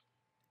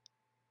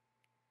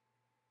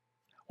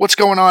What's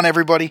going on,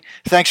 everybody?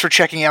 Thanks for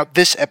checking out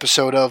this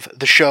episode of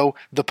The Show,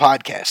 the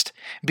Podcast.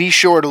 Be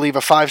sure to leave a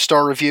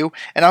 5-star review,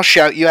 and I'll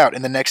shout you out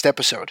in the next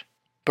episode.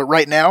 But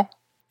right now,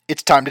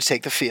 it's time to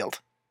take the field.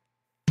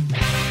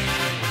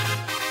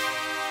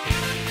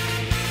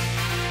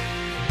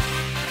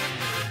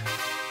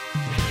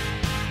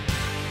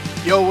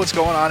 Yo, what's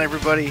going on,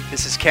 everybody?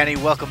 This is Kenny.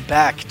 Welcome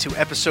back to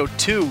episode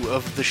 2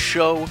 of The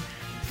Show,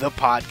 the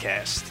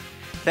Podcast.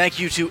 Thank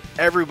you to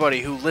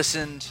everybody who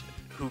listened,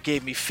 who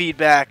gave me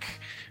feedback,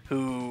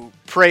 who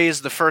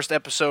praised the first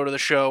episode of the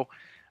show.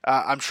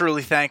 I'm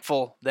truly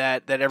thankful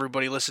that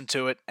everybody listened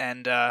to it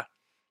and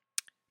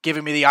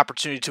giving me the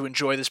opportunity to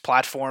enjoy this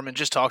platform and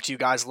just talk to you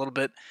guys a little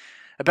bit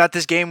about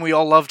this game we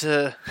all love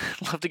to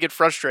get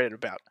frustrated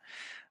about.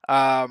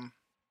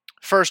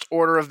 First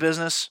order of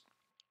business,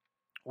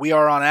 we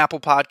are on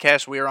Apple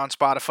Podcasts, we are on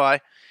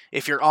Spotify.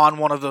 If you're on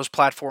one of those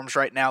platforms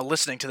right now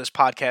listening to this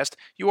podcast,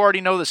 you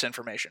already know this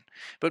information.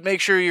 But make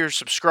sure you're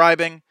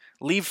subscribing,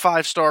 leave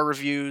 5-star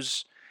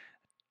reviews,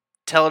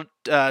 tell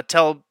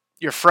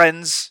your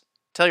friends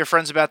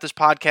about this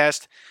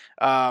podcast.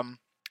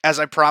 As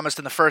I promised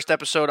in the first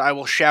episode, I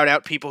will shout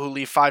out people who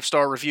leave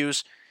 5-star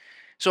reviews.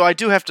 So I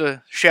do have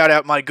to shout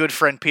out my good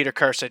friend Peter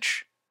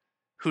Kursich,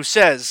 who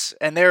says,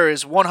 and there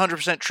is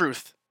 100%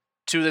 truth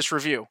to this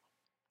review,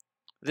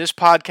 this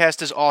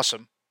podcast is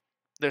awesome.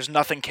 There's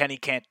nothing Kenny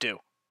can't do.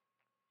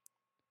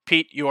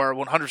 Pete, you are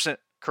 100%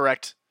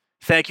 correct.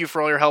 Thank you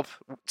for all your help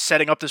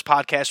setting up this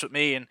podcast with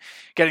me and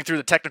getting through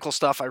the technical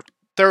stuff. I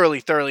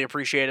thoroughly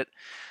appreciate it.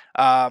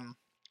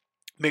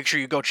 Make sure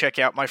you go check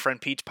out my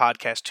friend Pete's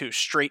podcast too,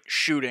 Straight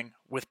Shooting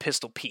with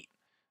Pistol Pete.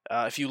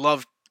 If you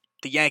love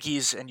the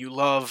Yankees and you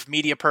love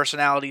media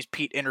personalities,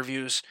 Pete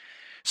interviews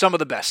some of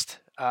the best.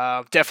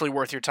 Definitely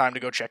worth your time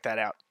to go check that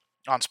out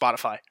on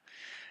Spotify.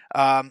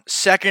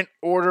 Second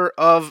order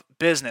of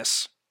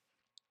business.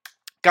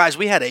 Guys,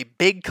 we had a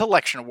big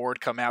collection award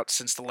come out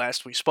since the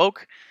last we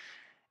spoke,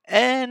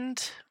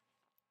 and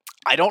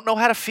I don't know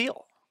how to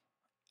feel.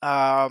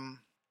 I'm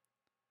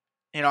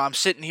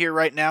sitting here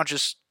right now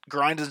just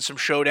grinding some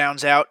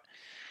showdowns out,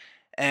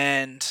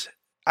 and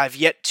I've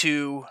yet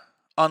to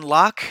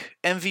unlock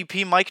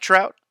MVP Mike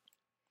Trout.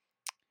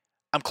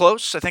 I'm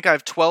close. I think I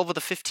have 12 of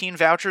the 15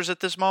 vouchers at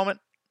this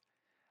moment.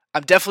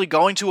 I'm definitely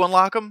going to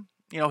unlock him.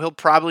 He'll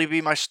probably be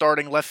my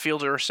starting left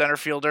fielder or center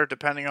fielder,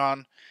 depending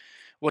on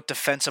what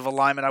defensive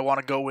alignment I want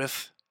to go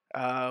with,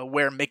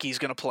 where Mickey's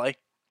going to play.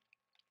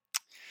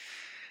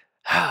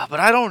 But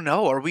I don't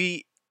know. Are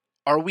we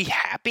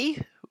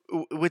happy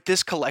with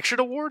this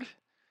collection award?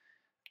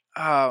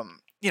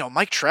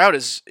 Mike Trout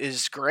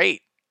is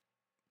great,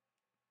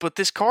 but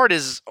this card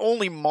is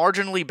only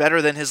marginally better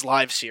than his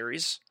live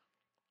series.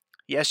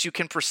 Yes, you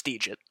can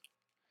prestige it.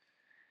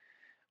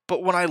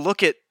 But when I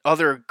look at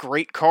other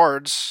great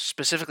cards,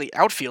 specifically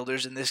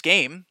outfielders in this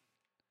game,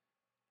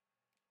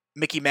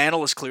 Mickey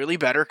Mantle is clearly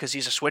better because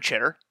he's a switch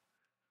hitter.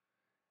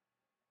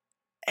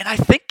 And I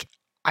think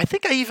I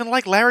even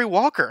like Larry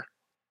Walker,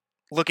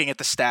 looking at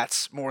the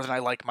stats, more than I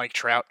like Mike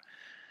Trout.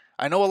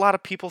 I know a lot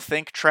of people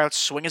think Trout's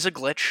swing is a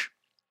glitch.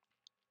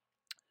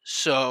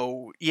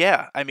 So,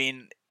 yeah,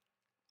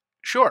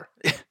 sure,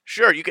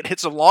 you can hit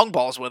some long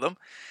balls with him.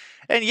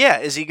 And yeah,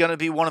 is he going to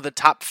be one of the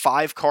top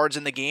 5 cards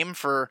in the game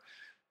for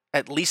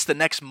at least the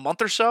next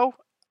month or so?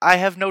 I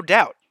have no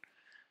doubt.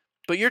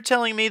 But you're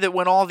telling me that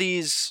when all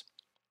these,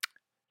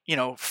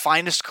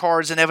 finest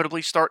cards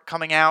inevitably start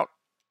coming out,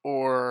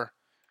 or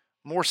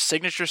more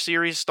signature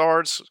series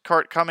cards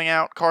start coming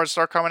out,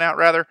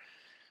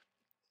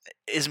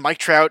 is Mike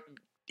Trout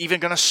even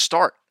going to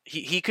start?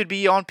 He could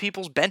be on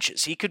people's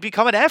benches. He could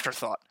become an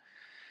afterthought.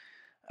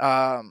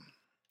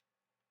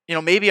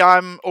 Maybe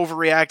I'm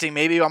overreacting.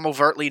 Maybe I'm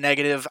overtly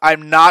negative.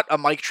 I'm not a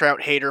Mike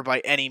Trout hater by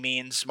any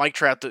means. Mike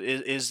Trout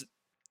is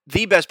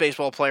the best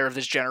baseball player of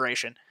this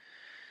generation.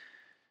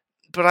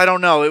 But I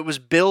don't know. It was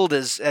billed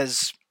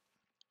as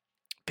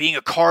being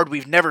a card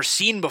we've never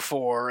seen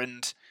before.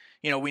 And,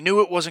 we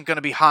knew it wasn't going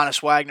to be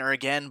Honus Wagner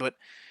again. But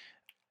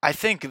I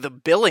think the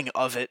billing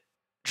of it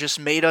just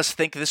made us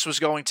think this was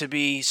going to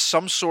be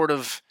some sort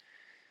of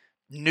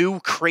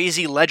new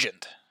crazy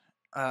legend.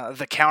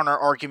 The counter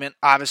argument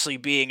obviously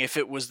being if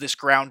it was this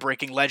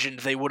groundbreaking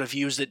legend, they would have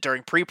used it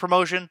during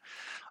pre-promotion.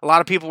 A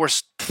lot of people were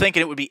thinking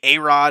it would be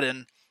A-Rod,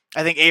 and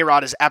I think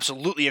A-Rod is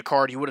absolutely a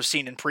card you would have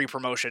seen in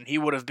pre-promotion. He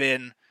would have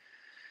been,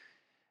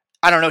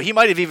 I don't know, he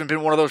might have even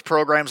been one of those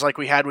programs like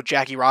we had with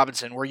Jackie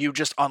Robinson, where you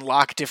just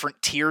unlock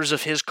different tiers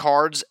of his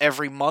cards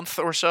every month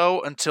or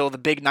so until the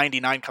big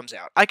 99 comes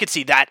out. I could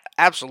see that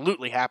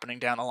absolutely happening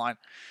down the line.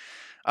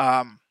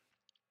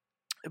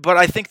 But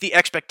I think the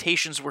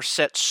expectations were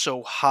set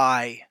so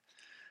high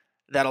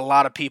that a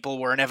lot of people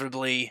were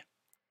inevitably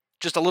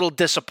just a little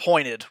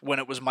disappointed when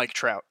it was Mike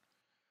Trout.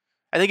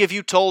 I think if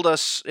you told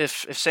us,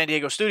 if San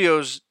Diego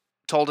Studios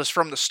told us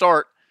from the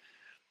start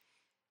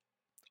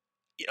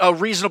a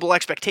reasonable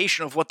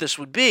expectation of what this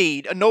would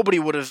be, nobody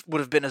would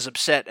have been as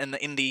upset, and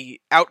in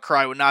the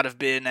outcry would not have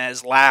been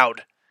as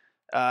loud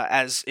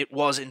as it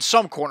was in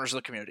some corners of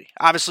the community.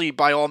 Obviously,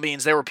 by all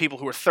means, there were people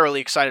who were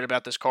thoroughly excited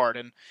about this card,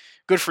 and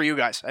good for you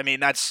guys. I mean,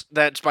 that's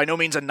by no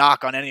means a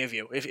knock on any of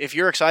you. If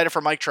you're excited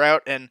for Mike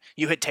Trout and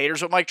you hit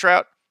taters with Mike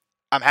Trout,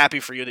 I'm happy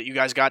for you that you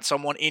guys got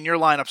someone in your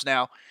lineups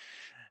now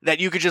that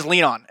you could just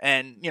lean on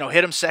and,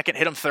 hit him second,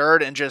 hit him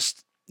third, and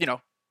just,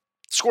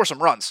 score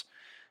some runs.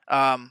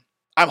 I'm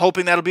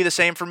hoping that'll be the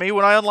same for me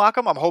when I unlock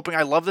him. I'm hoping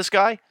I love this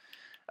guy.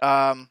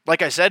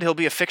 Like I said, he'll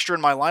be a fixture in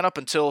my lineup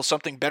until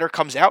something better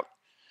comes out.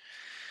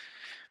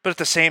 But at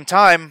the same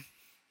time,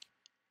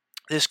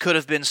 this could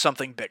have been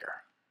something bigger.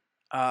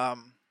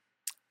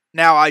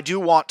 Now, I do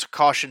want to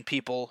caution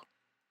people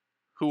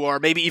who are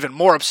maybe even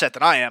more upset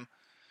than I am.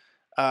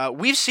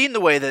 We've seen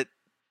the way that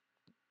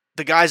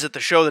the guys at the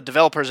show, the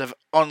developers, have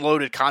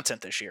unloaded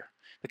content this year.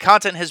 The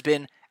content has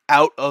been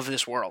out of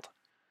this world.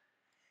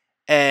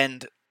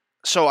 And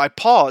so I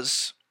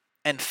pause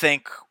and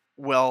think,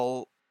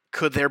 well,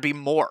 could there be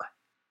more?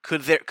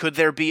 Could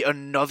there be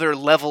another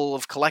level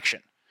of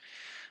collection?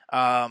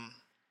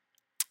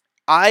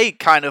 I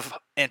kind of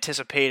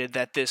anticipated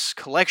that this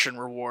collection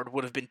reward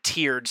would have been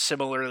tiered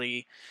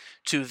similarly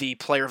to the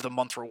Player of the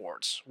Month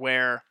rewards,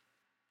 where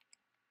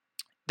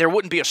there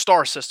wouldn't be a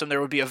star system,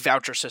 there would be a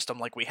voucher system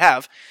like we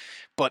have,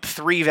 but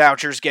 3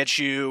 vouchers get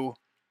you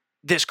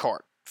this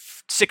card,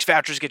 6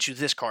 vouchers get you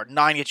this card,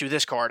 9 get you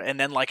this card, and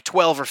then like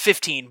 12 or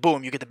 15,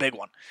 boom, you get the big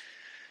one.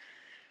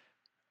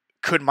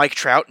 Could Mike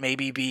Trout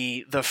maybe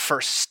be the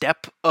first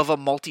step of a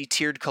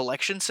multi-tiered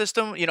collection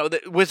system?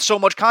 With so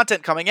much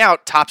content coming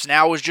out, Topps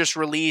Now was just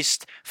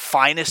released,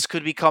 Finest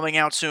could be coming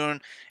out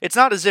soon. It's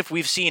not as if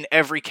we've seen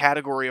every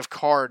category of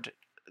card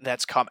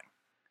that's coming.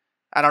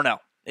 I don't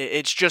know.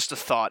 It's just a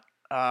thought.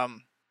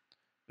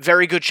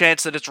 Very good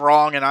chance that it's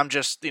wrong and I'm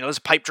just, it's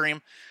a pipe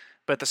dream.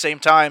 But at the same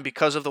time,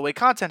 because of the way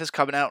content is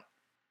coming out,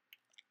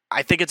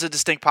 I think it's a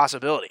distinct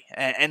possibility.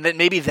 And then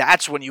maybe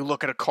that's when you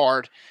look at a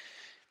card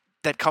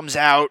that comes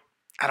out,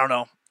 I don't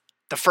know,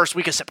 the first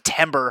week of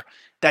September,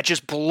 that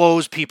just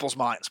blows people's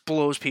minds,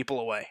 blows people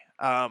away.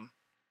 I'm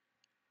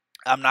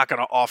not going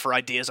to offer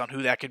ideas on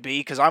who that could be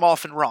because I'm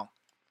often wrong.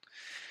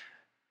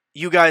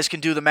 You guys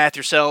can do the math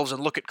yourselves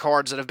and look at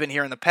cards that have been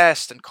here in the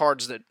past and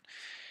cards that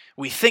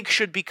we think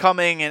should be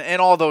coming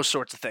and all those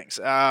sorts of things.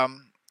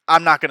 I'm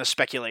not going to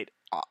speculate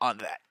on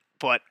that,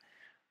 but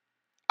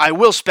I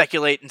will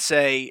speculate and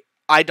say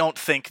I don't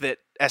think that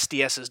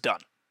SDS is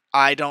done.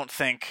 I don't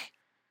think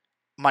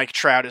Mike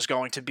Trout is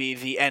going to be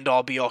the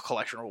end-all, be-all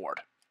collection reward.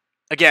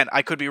 Again,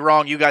 I could be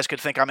wrong. You guys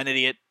could think I'm an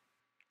idiot.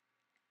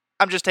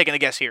 I'm just taking a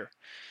guess here.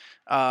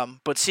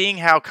 But seeing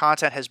how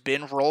content has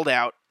been rolled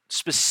out,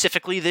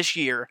 specifically this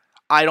year,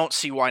 I don't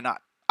see why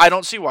not. I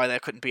don't see why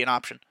that couldn't be an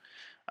option.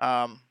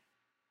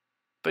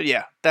 But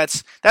yeah,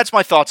 that's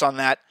my thoughts on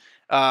that.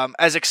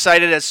 As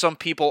excited as some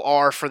people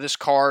are for this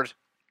card,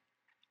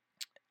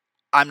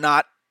 I'm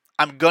not.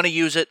 I'm going to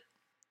use it.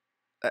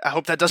 I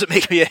hope that doesn't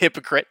make me a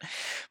hypocrite.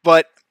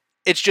 But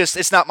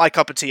it's not my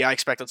cup of tea. I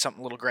expected something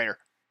a little greater.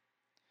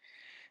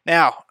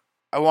 Now,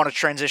 I want to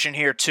transition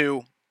here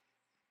to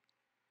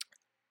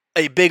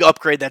a big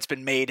upgrade that's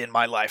been made in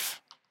my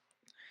life.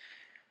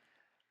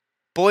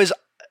 Boys,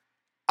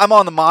 I'm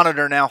on the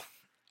monitor now.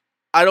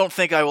 I don't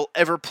think I will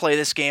ever play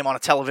this game on a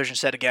television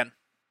set again.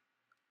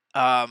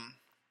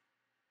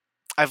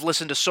 I've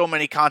listened to so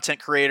many content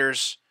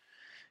creators,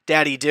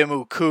 Daddy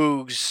Dimmu,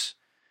 Cougs,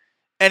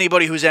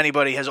 anybody who's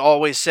anybody has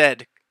always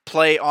said,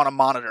 play on a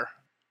monitor.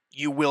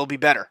 You will be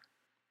better.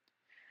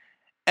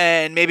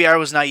 And maybe I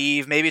was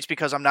naive. Maybe it's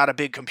because I'm not a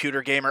big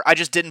computer gamer. I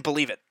just didn't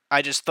believe it.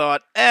 I just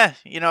thought, it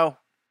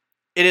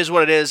is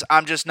what it is.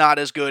 I'm just not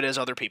as good as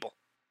other people.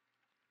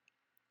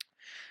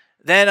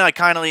 Then I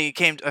finally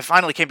came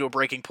to a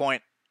breaking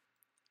point,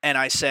 and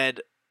I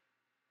said,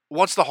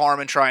 what's the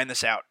harm in trying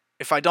this out?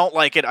 If I don't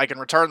like it, I can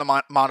return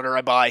the monitor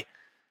I buy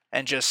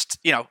and just,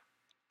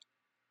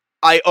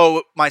 I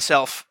owe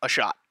myself a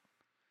shot.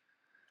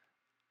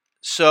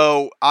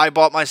 So I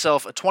bought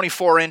myself a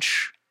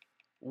 24-inch,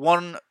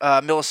 1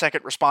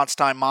 millisecond response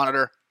time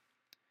monitor,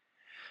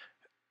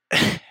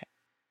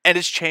 and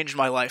it's changed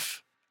my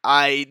life.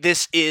 I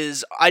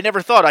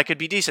never thought I could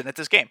be decent at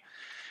this game.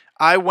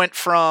 I went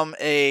from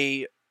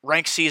a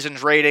ranked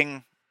seasons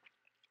rating,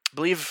 I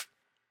believe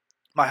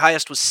my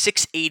highest was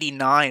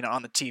 689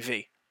 on the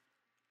TV.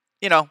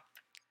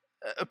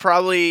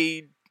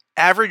 Probably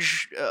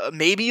average,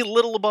 maybe a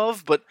little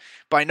above, but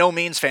by no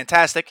means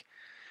fantastic.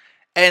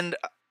 And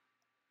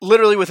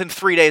literally within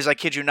 3 days, I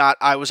kid you not,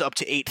 I was up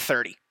to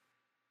 830.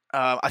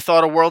 I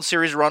thought a World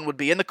Series run would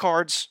be in the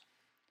cards.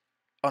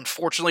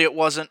 Unfortunately, it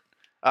wasn't.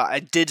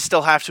 I did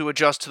still have to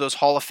adjust to those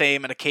Hall of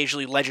Fame and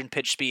occasionally legend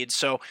pitch speeds.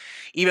 So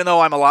even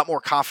though I'm a lot more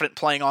confident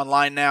playing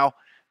online now,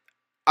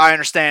 I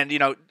understand,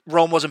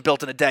 Rome wasn't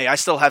built in a day. I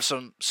still have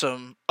some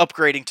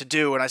upgrading to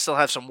do, and I still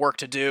have some work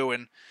to do,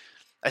 and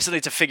I still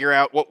need to figure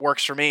out what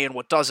works for me and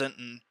what doesn't,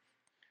 and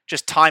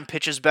just time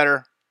pitches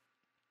better.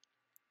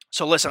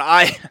 So listen,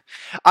 I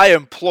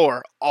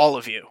implore all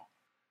of you,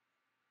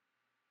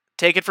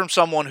 take it from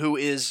someone who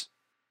is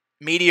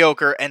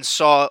mediocre and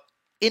saw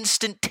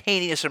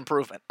Instantaneous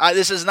improvement.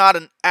 This is not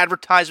an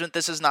advertisement.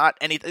 This is not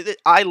anything.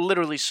 I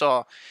literally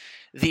saw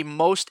the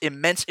most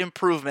immense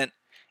improvement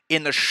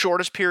in the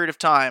shortest period of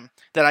time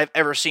that I've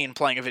ever seen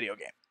playing a video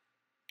game.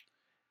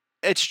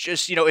 It's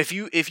just, if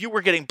you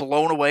were getting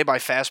blown away by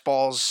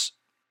fastballs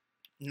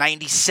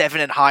 97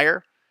 and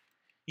higher,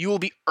 you will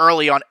be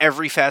early on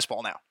every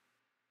fastball now.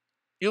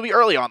 You'll be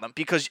early on them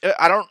because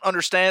I don't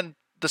understand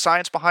the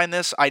science behind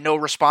this. I know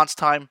response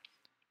time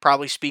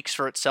probably speaks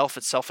for itself.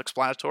 It's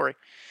self-explanatory.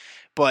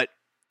 But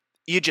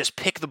you just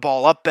pick the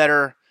ball up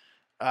better.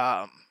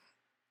 I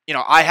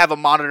have a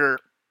monitor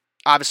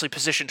obviously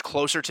positioned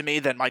closer to me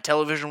than my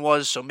television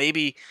was, so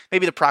maybe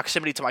the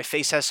proximity to my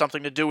face has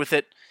something to do with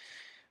it.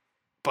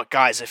 But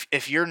guys,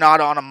 if you're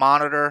not on a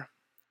monitor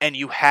and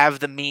you have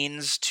the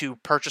means to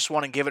purchase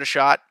one and give it a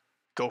shot,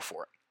 go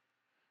for it.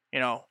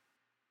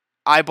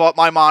 I bought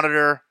my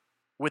monitor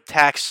with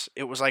tax.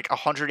 It was like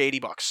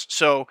 $180.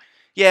 So,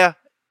 yeah,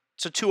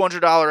 it's a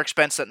 $200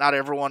 expense that not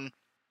everyone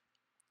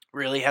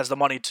really has the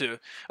money to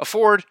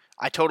afford.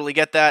 I totally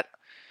get that.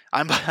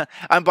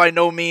 I'm by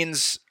no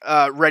means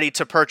ready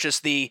to purchase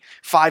the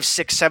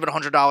 $500,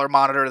 $600, $700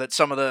 monitor that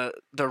some of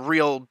the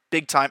real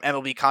big time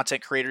MLB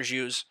content creators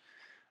use.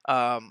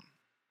 But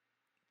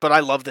I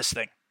love this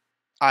thing.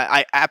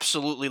 I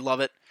absolutely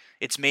love it.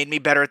 It's made me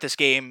better at this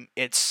game.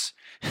 It's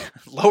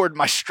lowered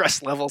my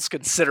stress levels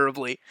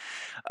considerably.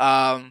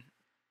 And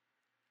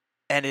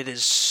it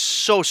is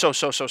so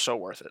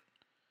worth it.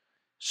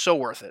 So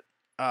worth it.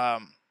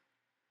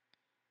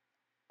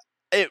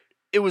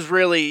 It was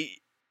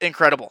really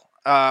incredible.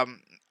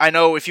 I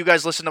know if you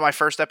guys listened to my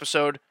first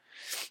episode,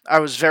 I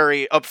was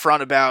very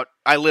upfront about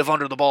I live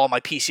under the ball.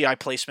 My PCI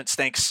placement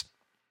stinks.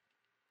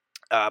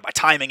 My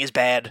timing is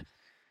bad.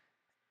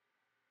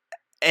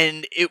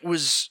 And it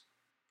was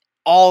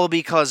all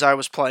because I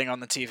was playing on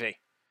the TV.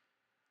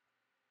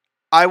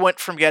 I went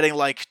from getting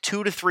like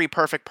 2 to 3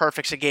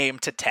 perfects a game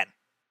to 10.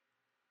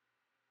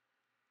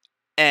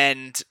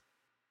 And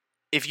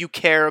if you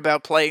care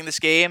about playing this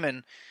game,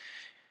 and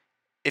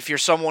if you're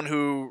someone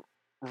who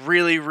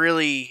really,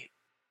 really,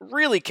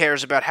 really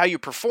cares about how you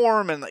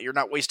perform and that you're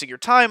not wasting your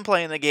time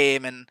playing the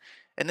game and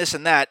this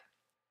and that,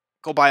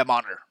 go buy a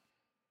monitor.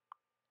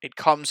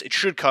 It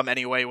should come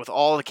anyway with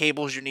all the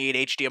cables you need,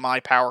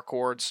 HDMI, power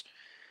cords,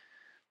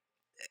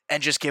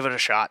 and just give it a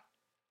shot.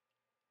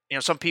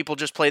 Some people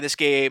just play this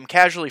game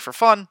casually for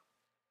fun,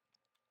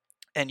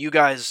 and you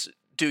guys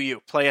do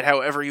you. Play it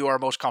however you are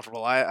most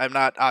comfortable. I'm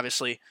not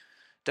obviously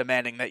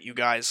demanding that you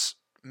guys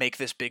make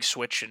this big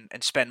switch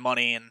and spend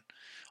money and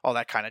all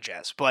that kind of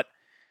jazz. But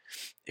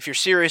if you're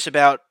serious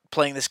about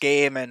playing this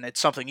game and it's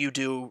something you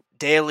do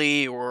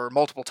daily or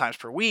multiple times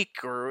per week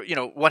or,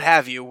 what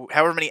have you,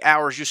 however many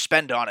hours you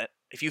spend on it,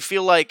 if you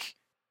feel like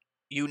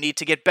you need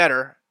to get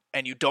better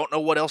and you don't know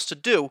what else to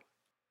do,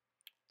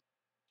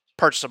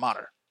 purchase a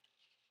monitor.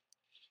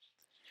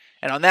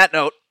 And on that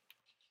note,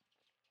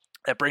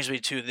 that brings me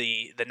to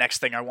the next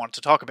thing I wanted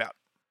to talk about.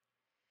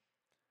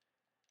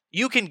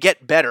 You can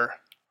get better,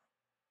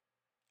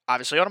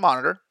 obviously, on a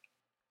monitor.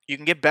 You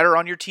can get better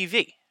on your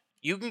TV.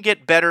 You can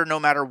get better no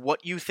matter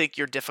what you think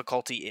your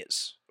difficulty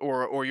is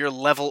or your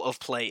level of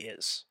play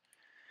is.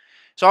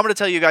 So I'm going to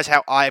tell you guys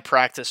how I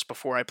practice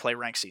before I play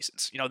ranked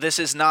seasons. This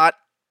is not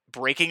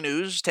breaking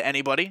news to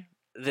anybody.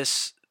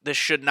 This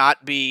should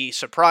not be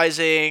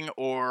surprising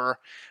or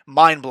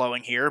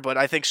mind-blowing here, but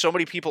I think so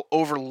many people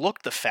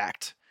overlook the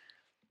fact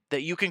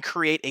that you can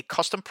create a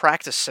custom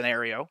practice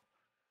scenario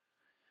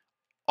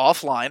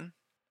offline,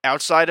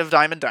 outside of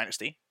Diamond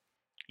Dynasty.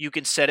 You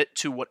can set it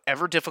to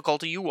whatever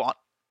difficulty you want.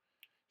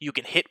 You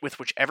can hit with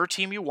whichever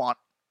team you want.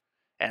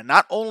 And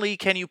not only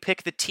can you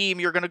pick the team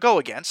you're going to go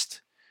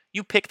against,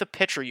 you pick the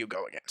pitcher you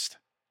go against.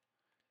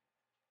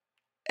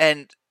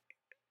 And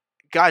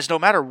guys, no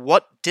matter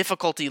what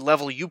difficulty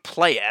level you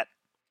play at,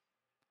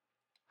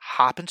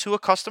 hop into a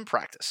custom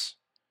practice.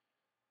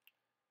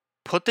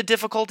 Put the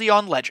difficulty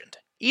on Legend.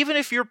 Even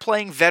if you're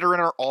playing Veteran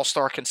or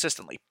All-Star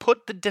consistently,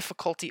 put the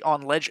difficulty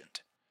on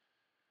Legend.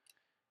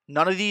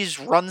 None of these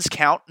runs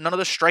count, none of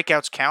the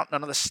strikeouts count,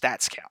 none of the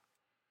stats count.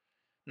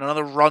 None of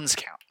the runs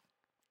count.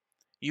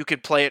 You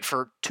could play it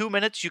for 2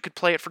 minutes, you could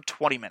play it for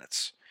 20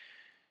 minutes.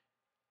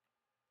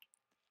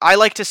 I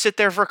like to sit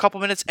there for a couple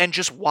minutes and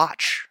just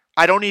watch.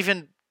 I don't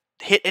even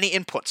hit any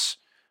inputs.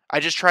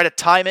 I just try to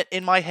time it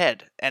in my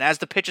head. And as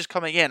the pitch is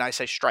coming in, I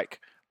say strike,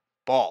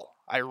 ball.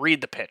 I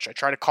read the pitch. I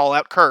try to call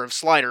out curve,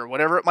 slider,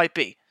 whatever it might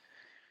be.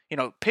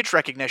 Pitch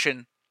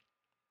recognition,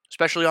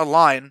 especially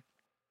online,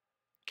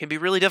 can be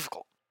really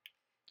difficult.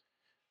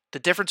 The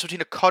difference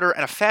between a cutter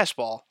and a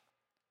fastball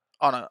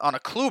on a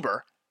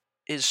Kluber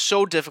is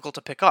so difficult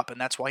to pick up,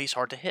 and that's why he's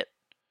hard to hit.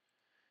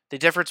 The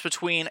difference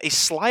between a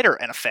slider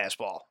and a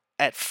fastball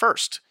at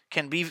first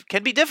can be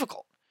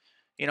difficult.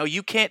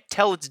 You can't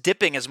tell it's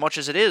dipping as much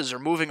as it is or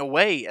moving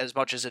away as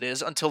much as it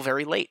is until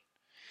very late.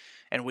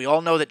 And we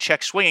all know that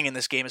check swinging in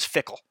this game is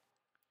fickle.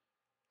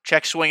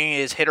 Check swinging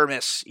is hit or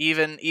miss.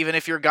 Even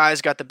if your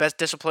guy's got the best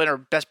discipline or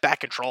best back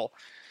control,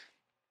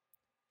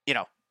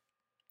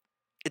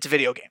 it's a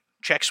video game.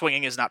 Check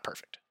swinging is not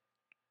perfect.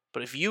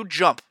 But if you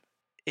jump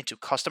into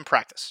custom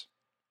practice,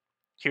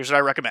 here's what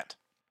I recommend.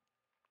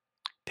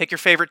 Pick your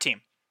favorite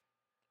team.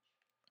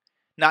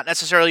 Not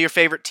necessarily your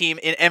favorite team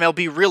in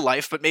MLB real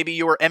life, but maybe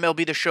your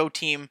MLB The Show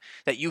team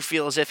that you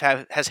feel as if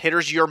has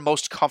hitters you're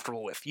most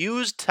comfortable with.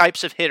 Use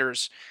types of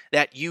hitters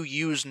that you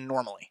use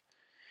normally.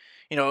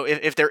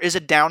 If there is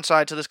a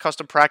downside to this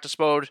custom practice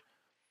mode,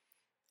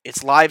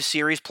 it's live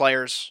series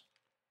players.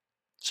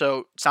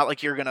 So it's not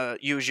like you're going to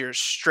use your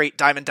straight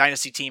Diamond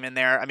Dynasty team in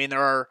there. I mean,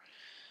 there are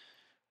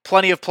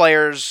plenty of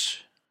players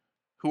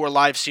who are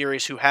live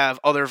series who have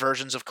other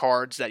versions of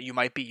cards that you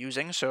might be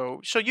using,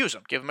 so use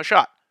them. Give them a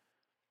shot.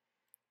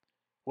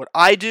 What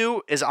I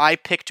do is I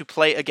pick to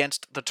play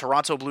against the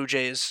Toronto Blue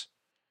Jays,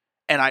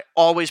 and I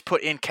always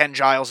put in Ken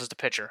Giles as the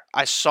pitcher.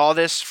 I saw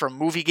this from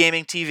Movie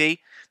Gaming TV.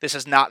 This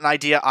is not an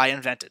idea I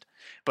invented,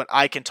 but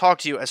I can talk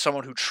to you as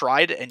someone who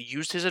tried and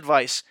used his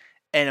advice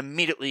and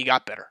immediately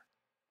got better.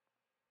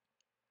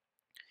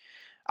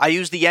 I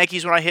use the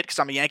Yankees when I hit because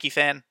I'm a Yankee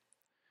fan.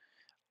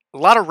 A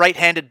lot of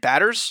right-handed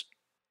batters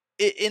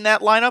in that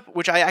lineup,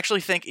 which I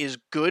actually think is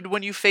good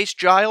when you face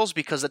Giles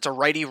because it's a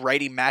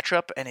righty-righty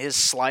matchup and his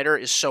slider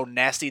is so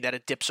nasty that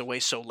it dips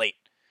away so late.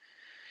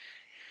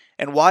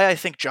 And why I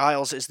think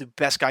Giles is the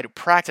best guy to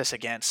practice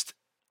against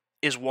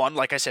is one,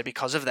 like I said,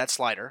 because of that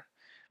slider,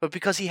 but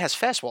because he has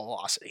fastball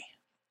velocity.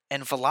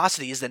 And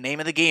velocity is the name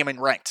of the game in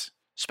ranked,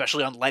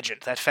 especially on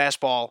Legend. That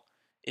fastball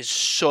is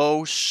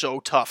so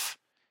tough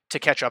to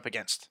catch up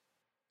against.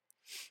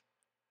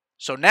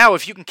 So now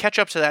if you can catch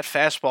up to that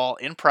fastball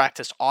in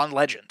practice on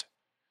Legend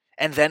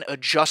and then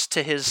adjust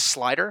to his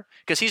slider,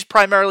 because he's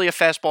primarily a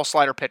fastball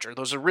slider pitcher.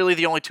 Those are really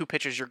the only two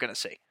pitches you're going to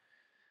see.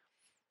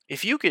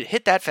 If you could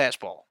hit that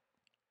fastball,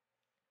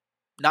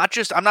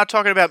 I'm not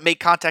talking about make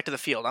contact to the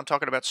field. I'm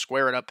talking about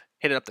square it up,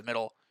 hit it up the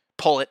middle,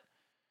 pull it,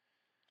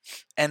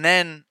 and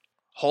then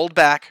hold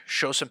back,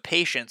 show some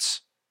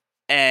patience,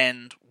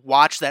 and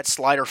watch that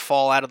slider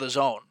fall out of the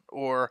zone,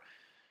 or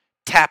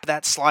tap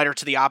that slider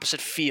to the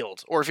opposite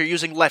field, or if you're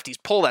using lefties,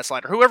 pull that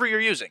slider, whoever you're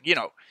using.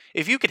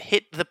 If you could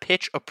hit the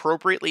pitch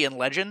appropriately in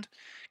Legend,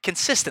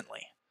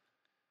 consistently,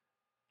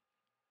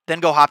 then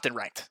go hopped and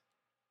ranked.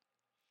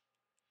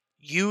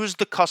 Use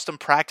the custom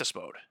practice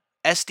mode.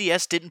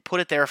 SDS didn't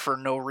put it there for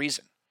no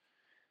reason.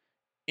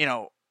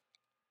 I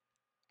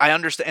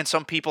understand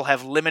some people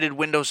have limited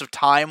windows of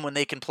time when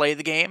they can play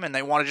the game, and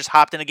they want to just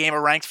hop in a game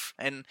of ranked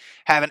and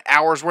have an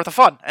hour's worth of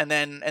fun, and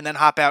then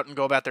hop out and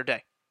go about their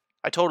day.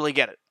 I totally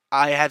get it.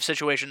 I have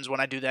situations when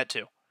I do that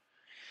too.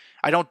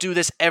 I don't do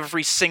this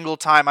every single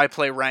time I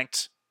play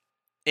ranked,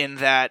 in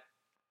that,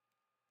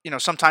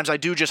 sometimes I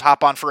do just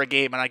hop on for a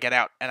game and I get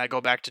out and I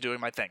go back to doing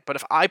my thing. But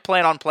if I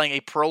plan on playing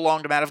a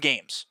prolonged amount of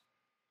games,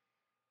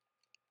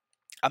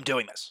 I'm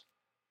doing this.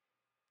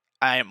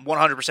 I am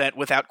 100%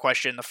 without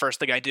question. The first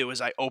thing I do is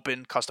I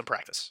open custom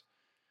practice.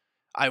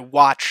 I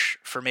watch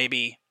for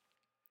maybe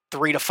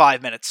 3 to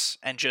 5 minutes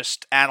and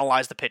just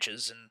analyze the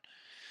pitches. And,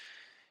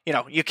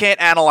 you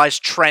can't analyze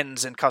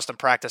trends in custom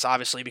practice,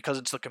 obviously, because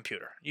it's the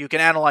computer. You can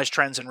analyze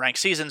trends in ranked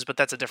seasons, but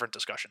that's a different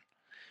discussion.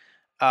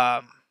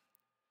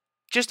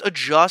 Just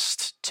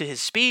adjust to his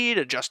speed,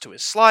 adjust to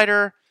his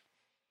slider,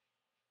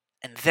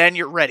 and then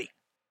you're ready.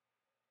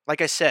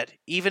 Like I said,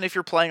 even if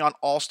you're playing on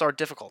all-star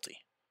difficulty,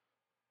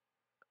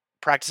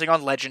 practicing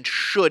on Legend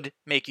should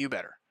make you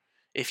better.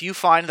 If you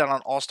find that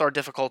on all-star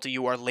difficulty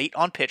you are late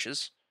on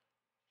pitches,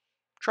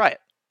 try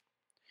it.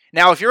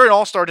 Now, if you're an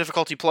all-star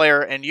difficulty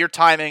player and your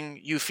timing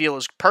you feel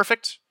is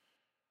perfect,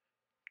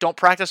 don't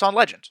practice on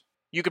Legend.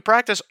 You could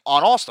practice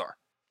on All-Star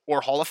or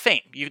Hall of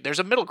Fame. There's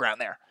a middle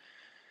ground there.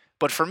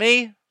 But for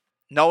me,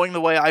 knowing the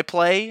way I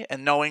play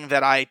and knowing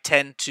that I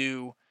tend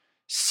to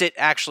sit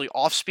actually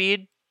off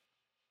speed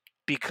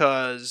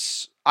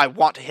because I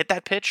want to hit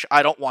that pitch,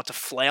 I don't want to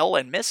flail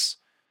and miss,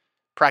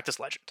 practice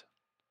Legend.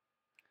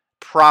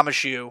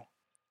 Promise you,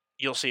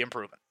 you'll see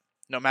improvement,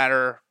 no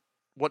matter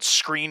what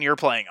screen you're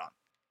playing on.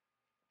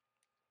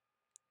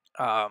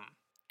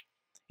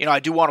 I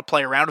do want to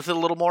play around with it a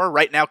little more.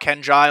 Right now,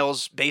 Ken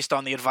Giles, based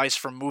on the advice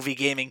from Movie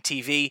Gaming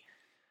TV,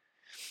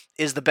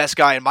 is the best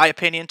guy, in my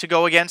opinion, to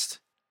go against.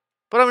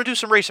 But I'm going to do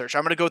some research.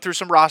 I'm going to go through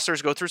some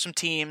rosters, go through some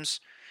teams,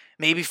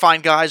 maybe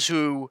find guys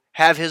who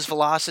have his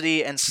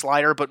velocity and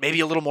slider, but maybe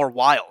a little more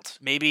wild.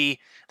 Maybe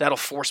that'll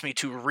force me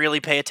to really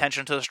pay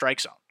attention to the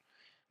strike zone.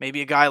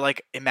 Maybe a guy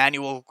like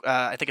Emmanuel,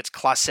 I think it's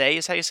Clase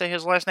is how you say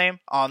his last name,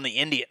 on the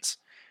Indians,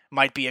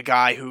 might be a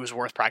guy who's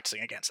worth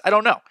practicing against. I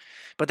don't know.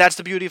 But that's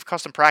the beauty of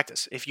custom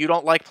practice. If you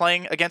don't like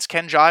playing against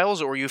Ken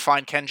Giles, or you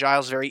find Ken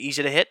Giles very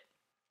easy to hit,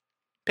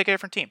 pick a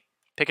different team.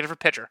 Pick a different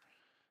pitcher.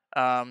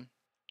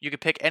 You could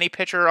pick any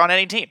pitcher on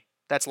any team.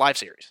 That's live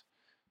series.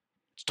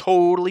 It's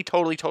totally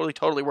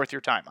worth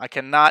your time. I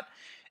cannot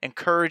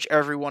encourage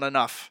everyone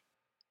enough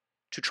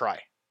to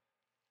try.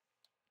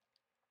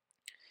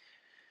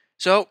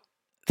 So,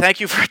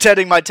 thank you for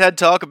attending my TED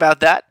Talk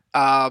about that.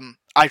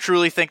 I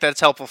truly think that it's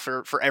helpful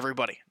for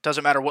everybody.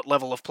 Doesn't matter what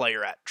level of play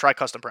you're at. Try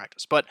custom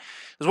practice. But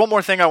there's one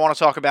more thing I want to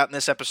talk about in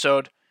this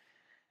episode.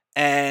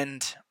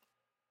 And,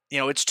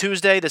 it's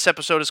Tuesday. This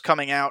episode is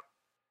coming out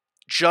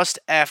just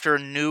after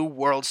new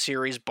World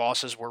Series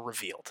bosses were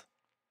revealed.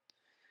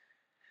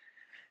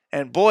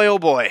 And boy, oh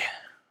boy,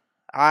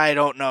 I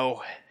don't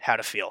know how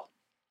to feel.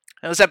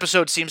 Now, this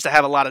episode seems to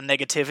have a lot of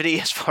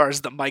negativity as far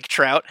as the Mike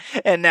Trout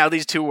and now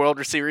these two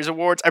World Series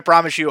awards. I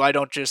promise you I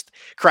don't just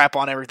crap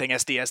on everything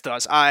SDS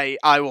does. I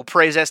will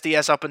praise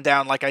SDS up and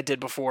down like I did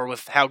before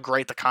with how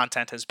great the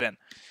content has been.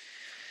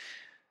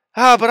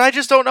 But I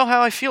just don't know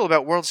how I feel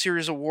about World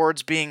Series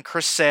awards being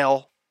Chris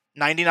Sale,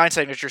 99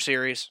 Signature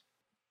Series,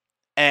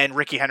 and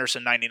Ricky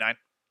Henderson, 99.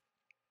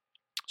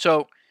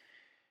 So,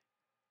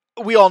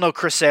 we all know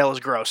Chris Sale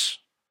is gross.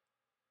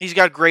 He's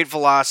got great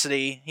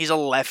velocity. He's a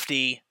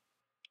lefty.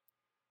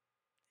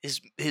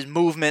 His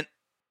movement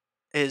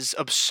is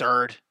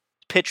absurd.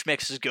 Pitch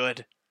mix is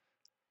good.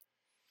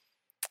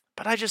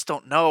 But I just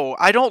don't know.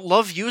 I don't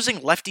love using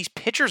lefties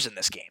pitchers in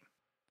this game.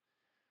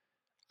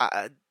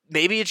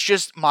 Maybe it's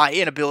just my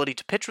inability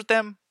to pitch with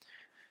them,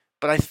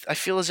 but I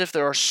feel as if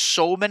there are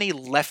so many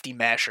lefty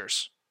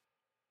mashers.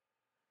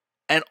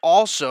 And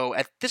also,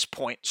 at this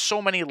point,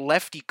 so many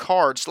lefty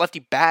cards, lefty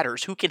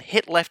batters who can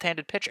hit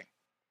left-handed pitching.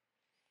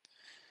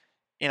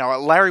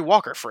 Larry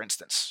Walker, for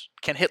instance,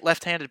 can hit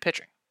left-handed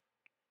pitching.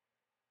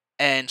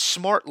 And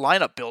smart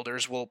lineup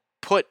builders will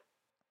put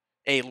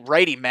a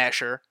righty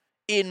masher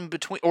in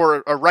between,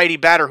 or a righty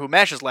batter who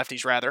mashes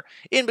lefties, rather,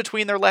 in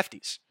between their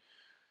lefties.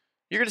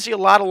 You're going to see a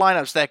lot of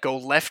lineups that go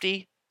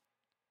lefty,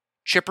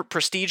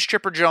 Prestige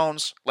Chipper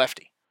Jones,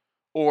 lefty.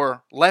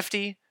 Or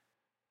lefty,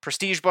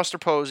 Prestige Buster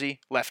Posey,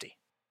 lefty.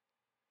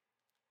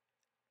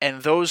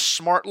 And those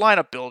smart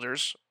lineup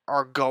builders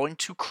are going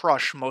to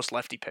crush most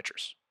lefty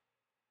pitchers.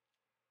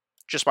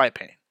 Just my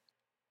opinion.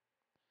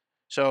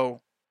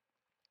 So,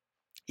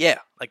 yeah,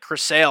 like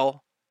Chris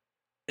Sale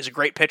is a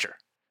great pitcher.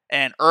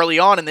 And early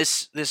on in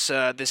this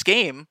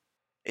game,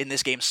 in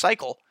this game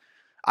cycle,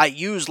 I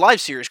used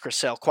Live Series Chris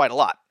Sale quite a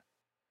lot.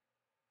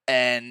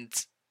 And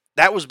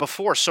that was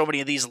before so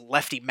many of these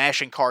lefty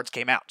mashing cards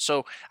came out.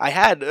 So I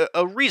had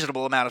a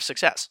reasonable amount of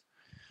success.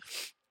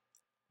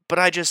 But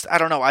I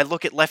don't know. I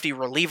look at lefty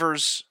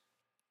relievers,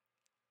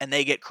 and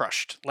they get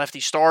crushed. Lefty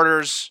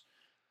starters,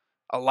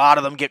 a lot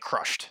of them get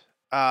crushed.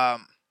 I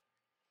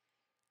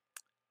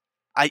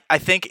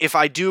think if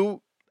I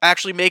do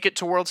actually make it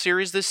to World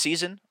Series this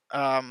season,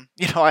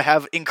 I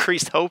have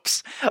increased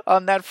hopes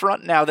on that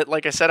front now that,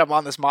 like I said, I'm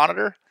on this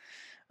monitor.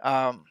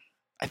 I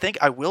think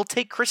I will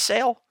take Chris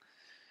Sale,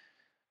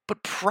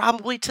 but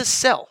probably to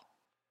sell.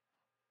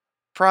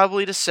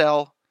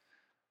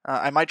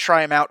 I might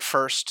try him out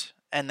first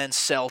and then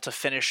sell to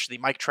finish the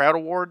Mike Trout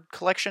Award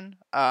collection.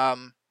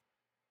 I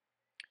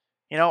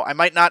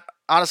might not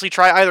honestly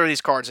try either of these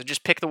cards and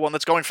just pick the one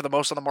that's going for the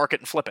most on the market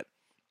and flip it.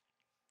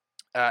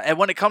 And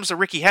when it comes to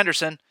Ricky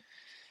Henderson,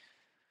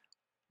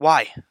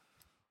 why?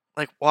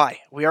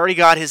 Why? We already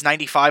got his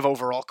 95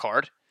 overall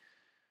card.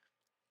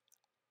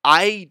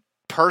 I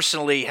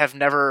personally have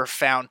never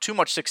found too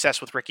much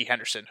success with Ricky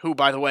Henderson, who,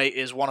 by the way,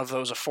 is one of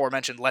those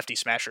aforementioned lefty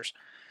smashers.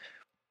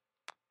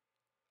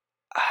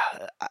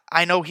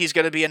 I know he's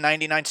going to be a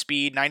 99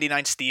 speed,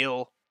 99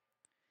 steal.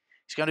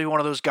 He's going to be one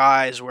of those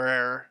guys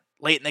where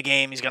late in the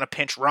game he's going to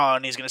pinch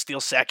run, he's going to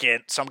steal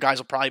second. Some guys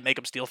will probably make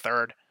him steal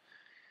third.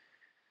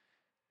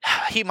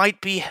 He might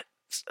be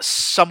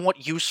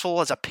somewhat useful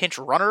as a pinch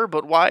runner,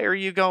 but why are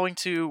you going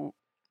to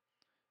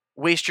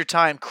waste your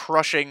time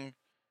crushing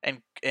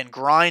and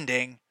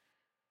grinding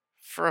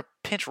for a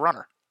pinch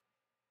runner?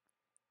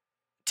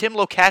 Tim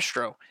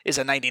Locastro is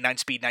a 99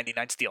 speed,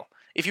 99 steal.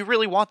 If you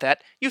really want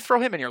that, you throw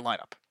him in your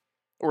lineup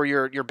or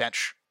your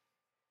bench.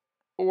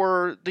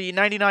 Or the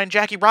 99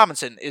 Jackie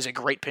Robinson is a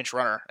great pinch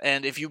runner,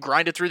 and if you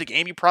grind it through the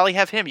game, you probably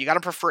have him. You got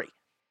him for free.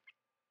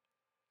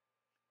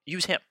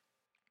 Use him.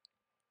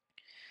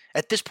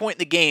 At this point in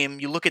the game,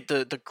 you look at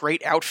the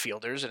great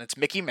outfielders, and it's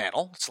Mickey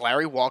Mantle, it's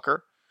Larry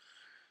Walker,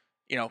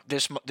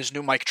 this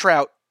new Mike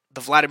Trout,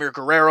 the Vladimir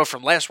Guerrero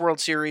from last World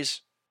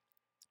Series,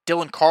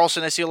 Dylan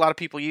Carlson I see a lot of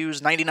people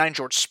use, 99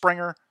 George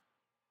Springer.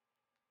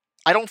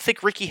 I don't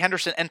think Ricky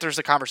Henderson enters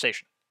the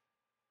conversation.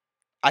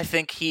 I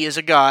think he is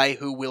a guy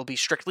who will be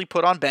strictly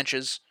put on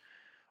benches,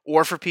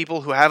 or for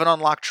people who haven't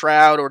unlocked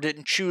Trout or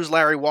didn't choose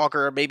Larry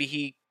Walker, maybe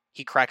he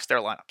cracks their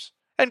lineups.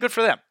 And good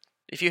for them.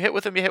 If you hit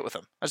with him, you hit with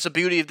him. That's the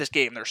beauty of this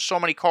game. There's so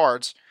many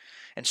cards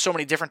and so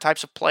many different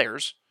types of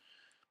players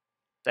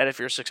that if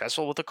you're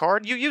successful with a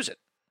card, you use it.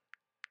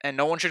 And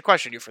no one should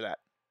question you for that.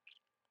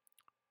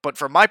 But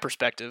from my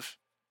perspective,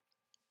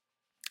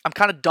 I'm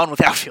kind of done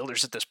with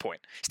outfielders at this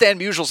point. Stan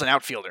Musial's an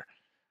outfielder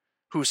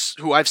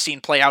who I've seen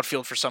play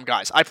outfield for some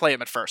guys. I play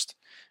him at first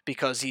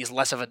because he's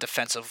less of a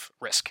defensive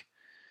risk.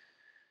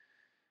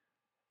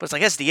 But it's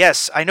like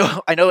SDS.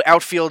 I know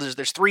outfield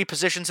there's 3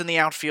 positions in the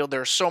outfield. There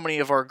are so many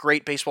of our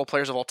great baseball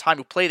players of all time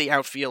who play the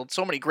outfield.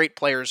 So many great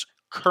players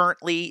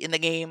currently in the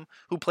game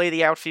who play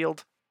the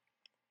outfield.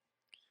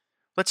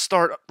 Let's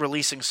start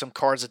releasing some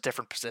cards at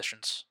different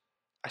positions.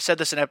 I said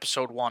this in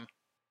episode 1.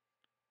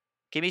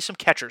 Give me some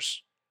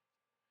catchers.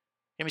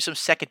 Give me some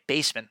second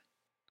basemen.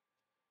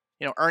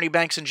 Ernie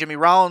Banks and Jimmy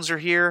Rollins are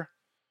here.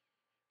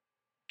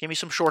 Give me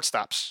some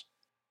shortstops.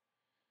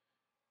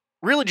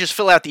 Really just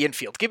fill out the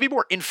infield. Give me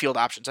more infield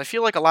options. I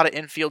feel like a lot of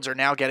infields are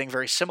now getting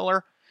very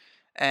similar,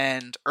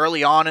 And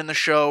early on in the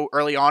show,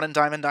 early on in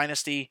Diamond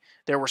Dynasty,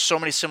 there were so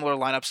many similar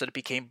lineups that it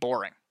became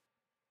boring.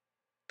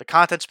 The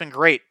content's been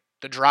great.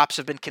 The drops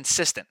have been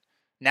consistent.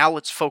 Now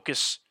let's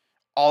focus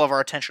all of our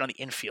attention on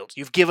the infield.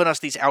 You've given us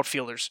these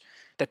outfielders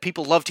that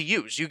people love to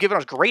use. You've given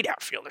us great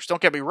outfielders,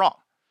 don't get me wrong.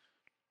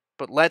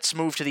 But let's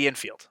move to the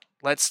infield.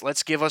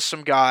 Let's give us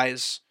some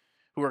guys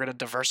who are going to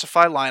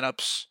diversify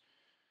lineups,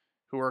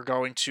 who are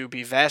going to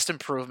be vast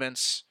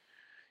improvements.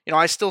 You know,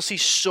 I still see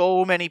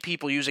so many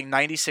people using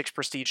 96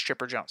 Prestige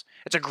Chipper Jones.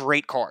 It's a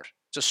great card.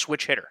 It's a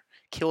switch hitter.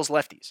 Kills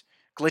lefties.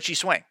 Glitchy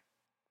swing.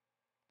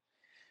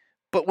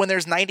 But when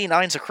there's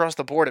 99s across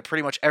the board at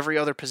pretty much every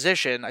other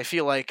position, I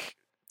feel like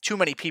too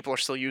many people are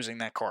still using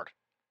that card.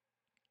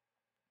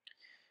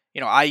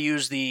 You know, I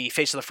use the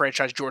face of the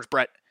franchise, George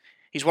Brett.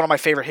 He's one of my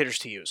favorite hitters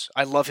to use.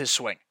 I love his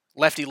swing.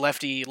 Lefty,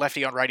 lefty,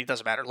 lefty on righty,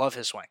 doesn't matter. Love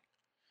his swing.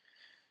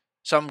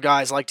 Some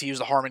guys like to use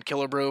the Harmon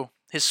Killebrew.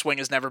 His swing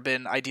has never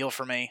been ideal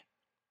for me.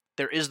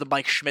 There is the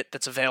Mike Schmidt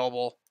that's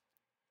available.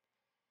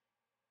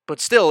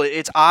 But still,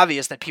 it's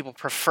obvious that people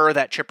prefer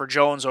that Chipper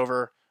Jones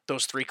over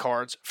those three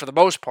cards for the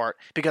most part,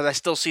 because I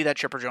still see that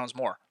Chipper Jones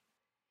more.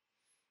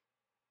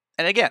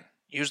 And again,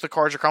 use the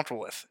cards you're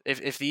comfortable with.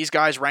 If these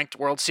guys ranked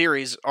World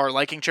Series are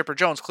liking Chipper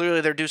Jones,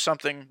 clearly they're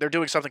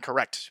doing something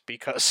correct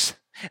because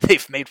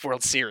they've made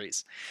World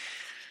Series.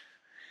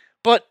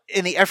 But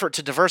in the effort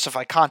to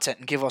diversify content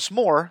and give us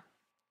more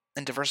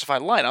and diversify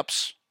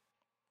lineups,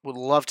 would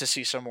love to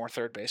see some more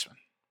third basemen.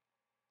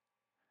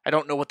 I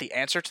don't know what the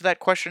answer to that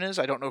question is.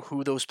 I don't know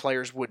who those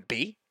players would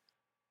be.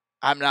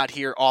 I'm not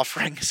here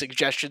offering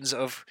suggestions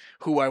of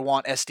who I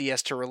want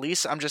SDS to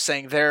release. I'm just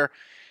saying there's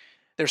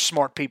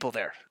smart people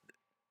there.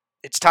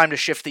 It's time to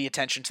shift the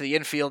attention to the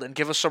infield and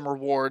give us some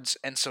rewards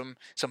and some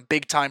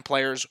big-time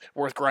players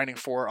worth grinding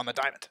for on the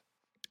diamond.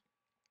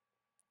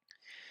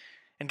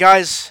 And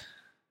guys,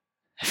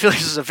 I feel like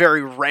this is a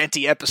very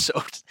ranty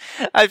episode.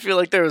 I feel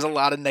like there was a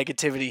lot of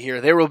negativity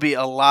here. There will be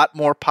a lot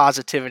more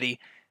positivity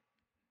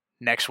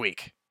next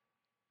week.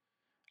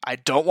 I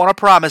don't want to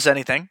promise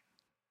anything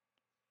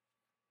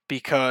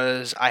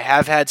because I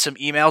have had some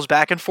emails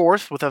back and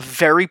forth with a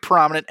very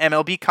prominent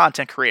MLB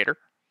content creator.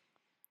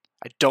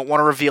 I don't want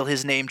to reveal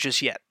his name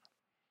just yet.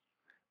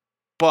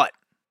 But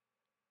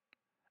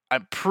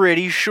I'm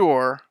pretty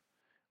sure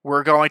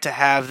we're going to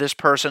have this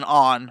person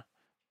on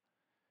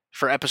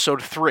for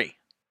episode 3.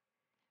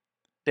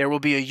 There will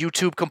be a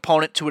YouTube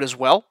component to it as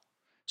well.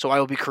 So I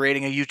will be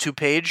creating a YouTube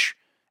page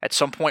at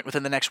some point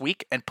within the next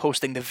week and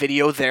posting the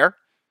video there.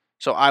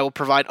 So I will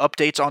provide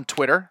updates on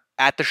Twitter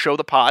at the show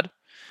the pod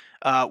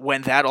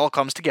when that all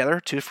comes together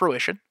to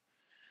fruition.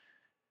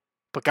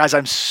 But guys,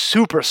 I'm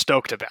super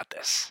stoked about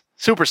this.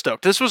 Super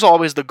stoked. This was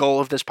always the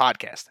goal of this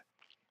podcast,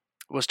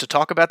 was to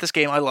talk about this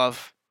game I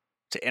love,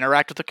 to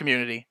interact with the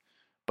community,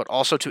 but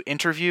also to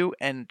interview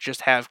and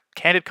just have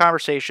candid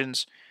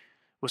conversations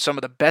with some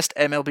of the best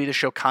MLB The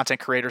Show content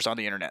creators on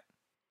the internet.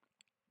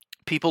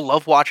 People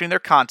love watching their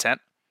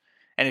content,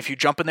 and if you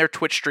jump in their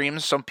Twitch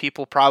streams, some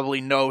people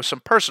probably know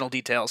some personal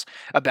details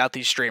about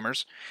these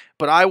streamers,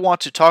 but I want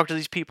to talk to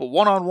these people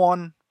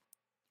one-on-one.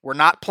 We're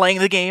not playing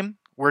the game.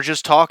 We're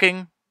just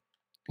talking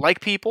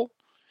like people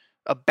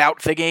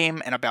about the game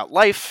and about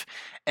life,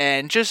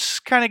 and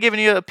just kind of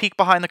giving you a peek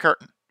behind the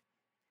curtain.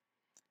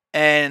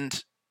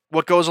 And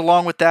what goes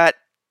along with that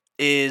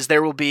is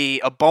there will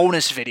be a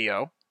bonus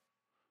video.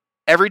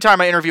 Every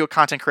time I interview a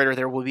content creator,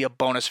 there will be a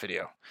bonus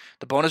video.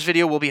 The bonus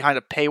video will be behind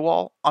a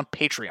paywall on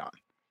Patreon.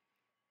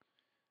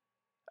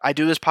 I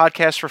do this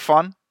podcast for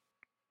fun,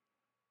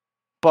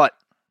 but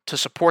to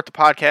support the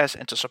podcast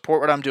and to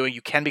support what I'm doing,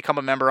 you can become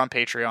a member on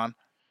Patreon.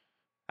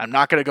 I'm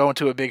not going to go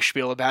into a big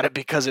spiel about it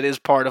because it is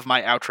part of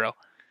my outro.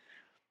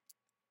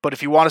 But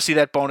if you want to see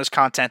that bonus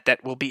content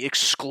that will be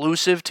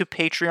exclusive to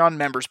Patreon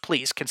members,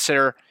 please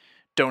consider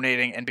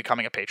donating and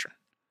becoming a patron.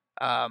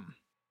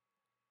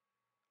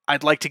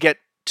 I'd like to get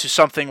to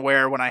something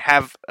where when I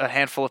have a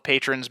handful of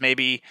patrons,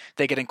 maybe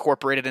they get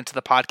incorporated into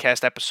the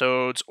podcast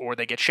episodes, or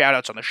they get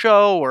shout-outs on the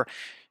show, or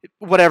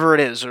whatever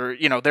it is. Or,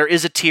 you know, there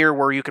is a tier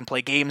where you can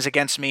play games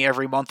against me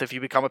every month if you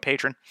become a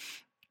patron.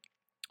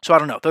 So I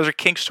don't know. Those are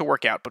kinks to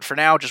work out. But for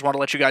now, just want to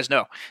let you guys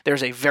know,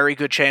 there's a very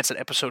good chance that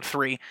episode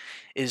 3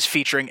 is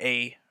featuring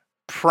a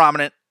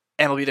prominent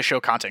MLB The Show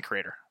content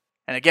creator.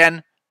 And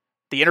again,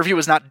 the interview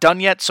is not done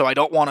yet, so I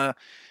don't want to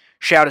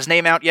shout his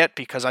name out yet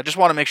because I just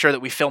want to make sure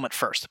that we film it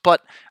first.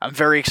 But I'm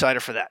very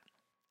excited for that.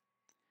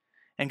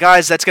 And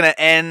guys, that's going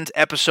to end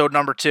episode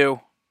number 2.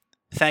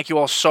 Thank you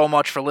all so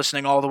much for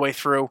listening all the way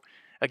through.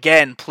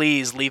 Again,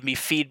 please leave me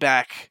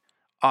feedback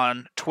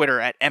on Twitter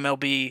at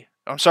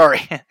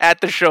at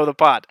the show the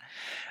pod.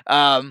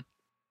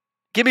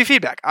 Give me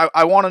feedback.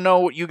 I want to know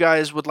what you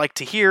guys would like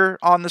to hear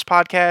on this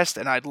podcast,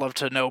 and I'd love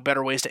to know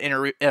better ways to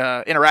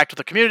interact with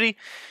the community,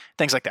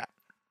 things like that.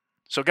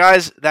 So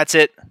guys, that's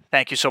it.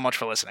 Thank you so much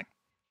for listening.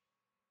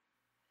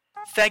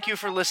 Thank you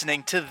for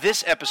listening to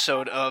this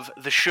episode of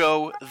The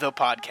Show the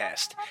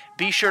Podcast.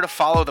 Be sure to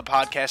follow the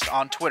podcast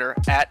on Twitter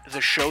at The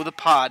Show the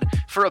Pod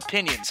for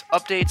opinions,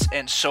 updates,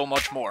 and so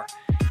much more.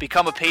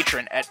 Become a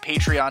patron at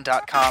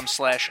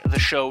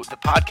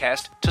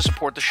patreon.com/theshowthepodcast to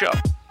support the show.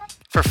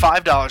 For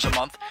 $5 a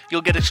month,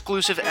 you'll get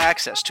exclusive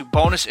access to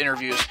bonus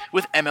interviews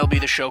with MLB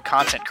The Show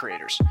content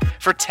creators.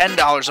 For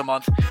 $10 a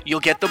month, you'll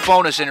get the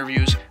bonus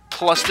interviews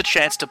plus the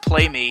chance to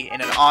play me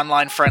in an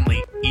online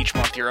friendly each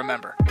month you're a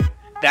member.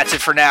 That's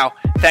it for now.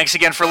 Thanks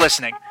again for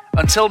listening.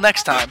 Until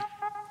next time,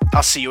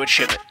 I'll see you at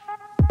Ship It.